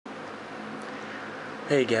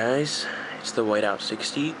Hey guys, it's the Whiteout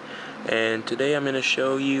 60, and today I'm going to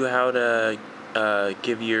show you how to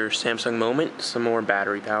give your Samsung Moment some more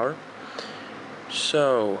battery power.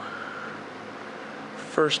 So,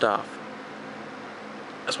 first off,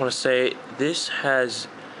 I just want to say this has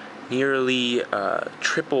nearly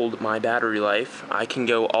tripled my battery life. I can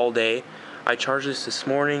go all day. I charged this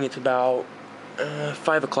morning. It's about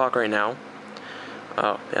 5 o'clock right now.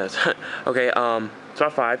 Oh, yeah, okay, it's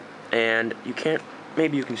about 5, and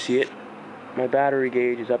maybe you can see it. My battery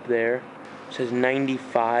gauge is up there. It says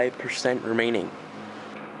 95% remaining.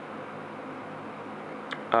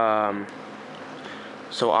 So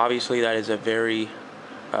obviously that is a very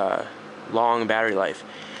long battery life.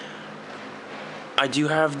 I do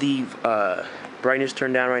have the brightness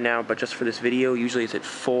turned down right now, but just for this video, usually it's at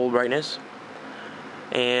full brightness.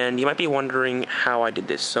 And you might be wondering how I did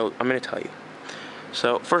this, so I'm going to tell you.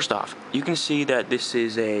 So first off, you can see that this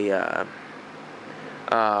is a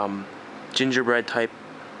gingerbread type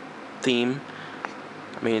theme.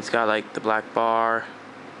 I mean, it's got like the black bar,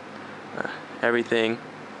 everything.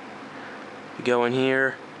 You go in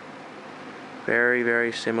here, very,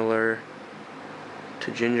 very similar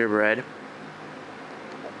to gingerbread.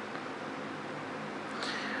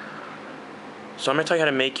 So I'm going to tell you how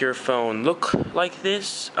to make your phone look like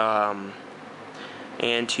this,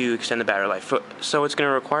 and to extend the battery life. So it's going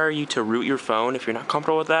to require you to root your phone. If you're not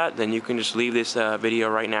comfortable with that, then you can just leave this video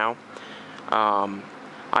right now.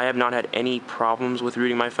 I have not had any problems with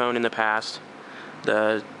rooting my phone in the past.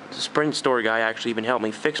 The Sprint store guy actually even helped me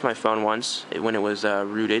fix my phone once when it was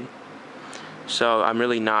rooted. So I'm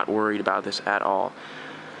really not worried about this at all.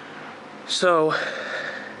 So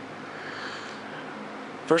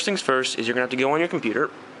first things first is you're going to have to go on your computer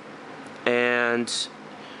and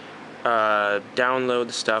download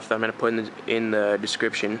the stuff that I'm going to put in the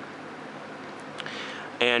description,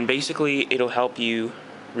 and basically it'll help you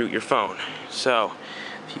root your phone. So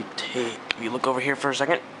if you look over here for a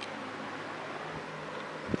second,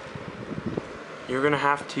 you're going to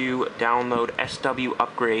have to download SW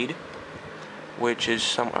Upgrade, which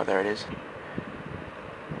is there it is,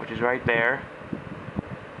 which is right there.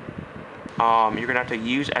 You're going to have to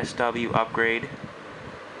use SW Upgrade.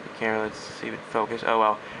 Let's see if it focuses. Oh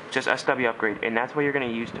well, just SW Upgrade, and that's what you're going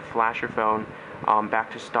to use to flash your phone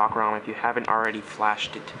back to stock ROM if you haven't already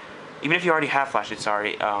flashed it. Even if you already have flashed it,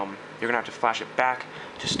 sorry, you're going to have to flash it back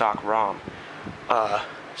to stock ROM.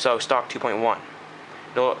 So stock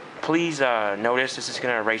 2.1. Please notice this is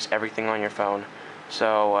going to erase everything on your phone.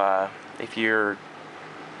 So if you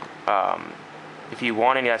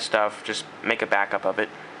want any of that stuff, just make a backup of it.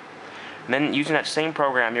 And then using that same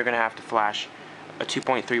program, you're going to have to flash a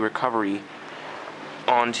 2.3 recovery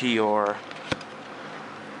onto your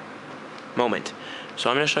Moment. So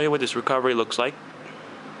I'm going to show you what this recovery looks like.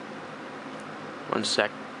 One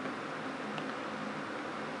sec.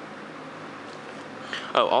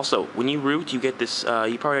 Oh, also, when you root, you get this, you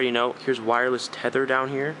probably already know, here's wireless tether down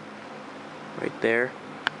here. Right there.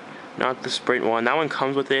 Not the Sprint one. That one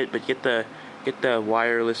comes with it, but get the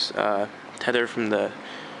wireless tether from the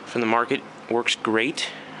market. Works great.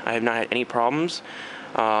 I have not had any problems.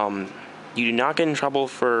 You do not get in trouble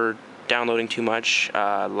for downloading too much.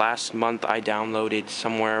 Last month I downloaded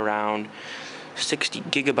somewhere around 60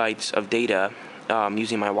 gigabytes of data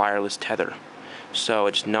using my wireless tether. So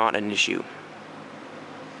it's not an issue.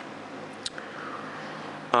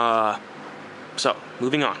 So,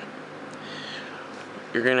 moving on.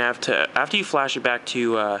 You're going to have to, after you flash it back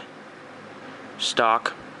to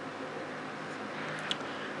stock,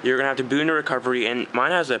 you're going to have to boot into recovery, and mine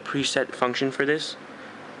has a preset function for this,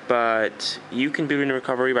 but you can boot into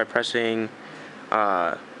recovery by pressing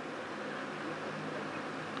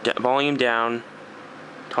volume down,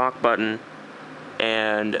 talk button,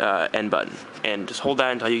 and end button, and just hold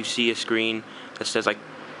that until you see a screen that says like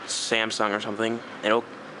Samsung or something, and it'll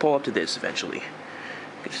pull up to this eventually.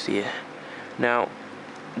 You can see it. Now,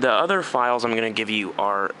 the other files I'm going to give you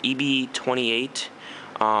are EB28,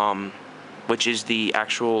 which is the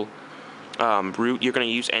actual root you're going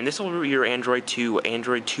to use, and this will root your Android to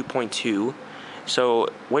Android 2.2. So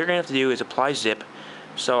what you're going to have to do is apply zip.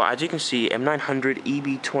 So as you can see, M900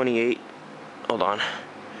 EB28, hold on,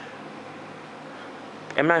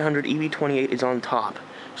 M900 EB28 is on top.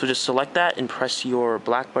 So just select that and press your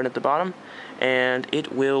black button at the bottom, and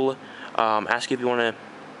it will ask you if you want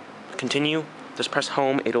to continue. Just press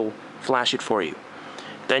home, it'll flash it for you.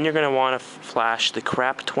 Then you're going to want to flash the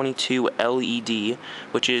crap22 LED,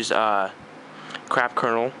 which is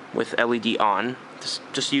crapkernel with LED on.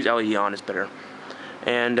 Just use LED on, it's better.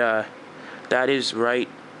 And that is right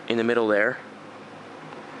in the middle there.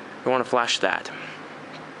 You want to flash that.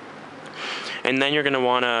 And and then you're going to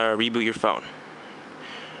want to reboot your phone.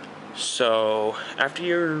 So after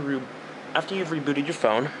you've rebooted your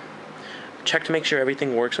phone, check to make sure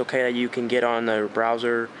everything works okay, that you can get on the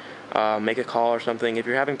browser, make a call or something. If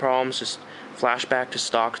you're having problems, just flash back to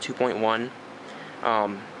stock 2.1.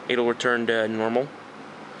 It'll return to normal.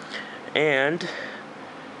 And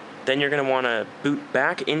then you're going to want to boot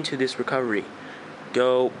back into this recovery.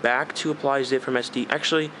 Go back to apply zip from SD.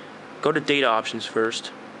 Actually, go to data options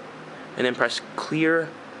first, and then press clear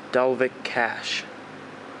Dalvik cache.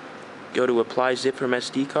 Go to apply zip from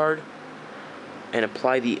SD card, and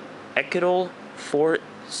apply the ekiddl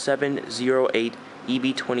 4708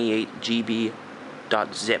 EB28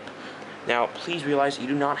 GB.zip. Now, please realize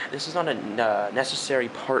this is not a necessary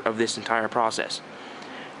part of this entire process.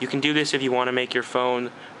 You can do this if you want to make your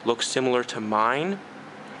phone look similar to mine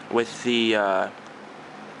with the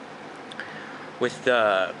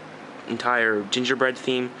entire gingerbread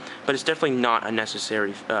theme, but it's definitely not a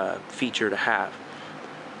necessary feature to have.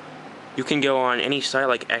 You can go on any site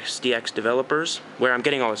like SDX Developers, where I'm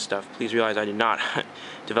getting all this stuff. Please realize I did not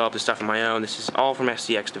develop this stuff on my own. This is all from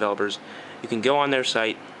SDX Developers. You can go on their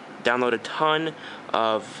site, download a ton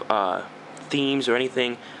of themes or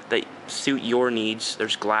anything that suit your needs.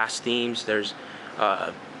 There's glass themes, there's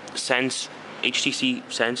Sense, HTC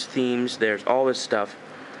Sense themes, there's all this stuff,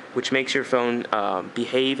 which makes your phone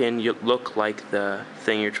behave and look like the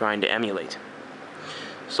thing you're trying to emulate.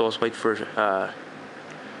 So let's wait for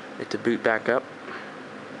it to boot back up.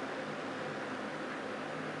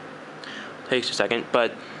 Takes a second,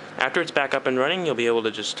 but after it's back up and running, you'll be able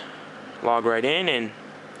to just log right in and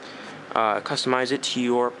customize it to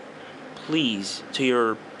your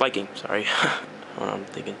liking. Sorry, what I'm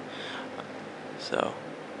thinking. So.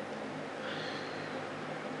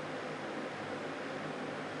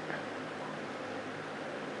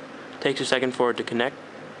 Takes a second for it to connect,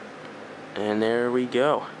 and there we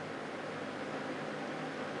go.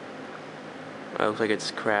 It looks like it's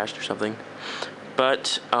crashed or something.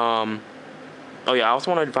 But oh yeah, I also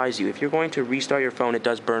want to advise you, if you're going to restart your phone, it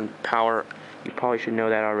does burn power. You probably should know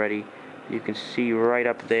that already. You can see right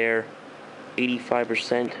up there,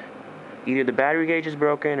 85%. Either the battery gauge is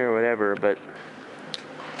broken or whatever. But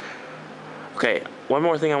okay, one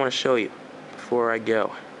more thing I want to show you before I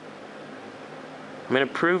go. I'm going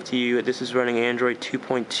to prove to you that this is running Android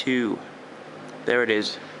 2.2. There it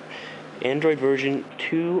is. Android version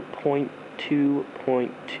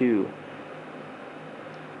 2.2.2.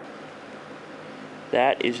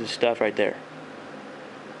 That is the stuff right there.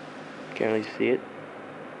 Can't really see it.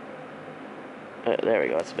 There we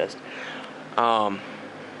go, that's the best.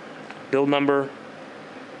 Build number,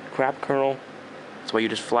 crapkernel, that's what you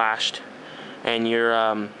just flashed. And your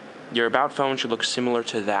about phone should look similar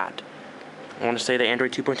to that. I want to say that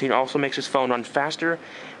Android 2.2 also makes this phone run faster,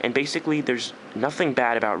 and basically there's nothing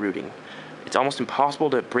bad about rooting. It's almost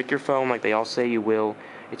impossible to brick your phone like they all say you will.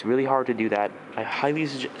 It's really hard to do that. I highly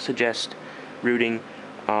suggest rooting.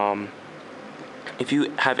 If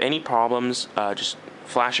you have any problems, just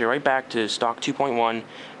flash it right back to stock 2.1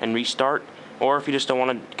 and restart. Or if you just don't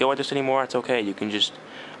want to go with this anymore, it's okay. You can just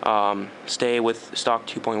stay with stock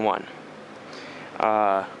 2.1.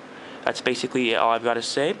 That's basically all I've got to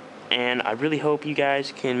say. And I really hope you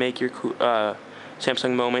guys can make your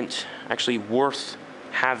Samsung moment actually worth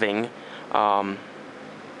having, and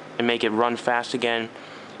make it run fast again.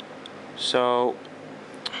 So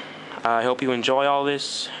I hope you enjoy all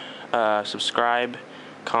this. Subscribe,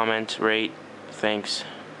 comment, rate. Thanks.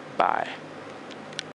 Bye.